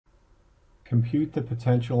Compute the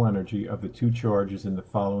potential energy of the two charges in the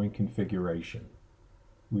following configuration.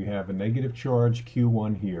 We have a negative charge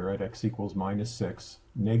Q1 here at x equals -6,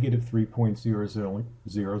 negative 3.000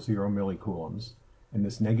 millicoulombs, and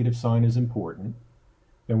this negative sign is important.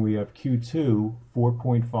 Then we have Q2,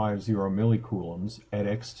 4.50 millicoulombs at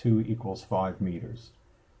x2 equals 5 meters.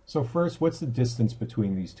 So first, what's the distance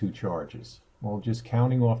between these two charges? Well, just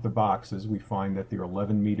counting off the boxes, we find that they're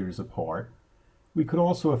 11 meters apart. We could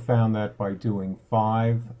also have found that by doing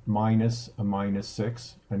 5 minus a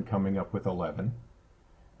 -6 and coming up with 11.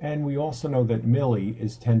 And we also know that milli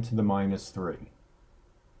is 10 to the -3.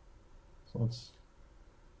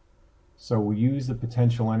 So we use the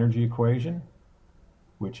potential energy equation,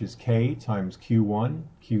 which is K times Q1,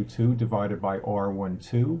 Q2 divided by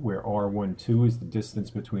R12, where R12 is the distance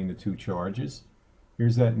between the two charges.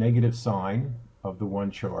 Here's that negative sign of the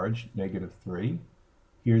one charge, -3.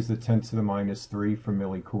 Here's the 10 to the -3 for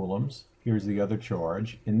millicoulombs. Here's the other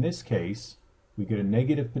charge. In this case, we get a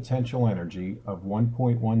negative potential energy of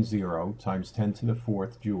 1.10 times 10 to the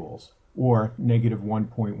 4th joules, or negative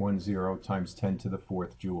 1.10 times 10 to the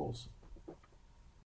 4th joules.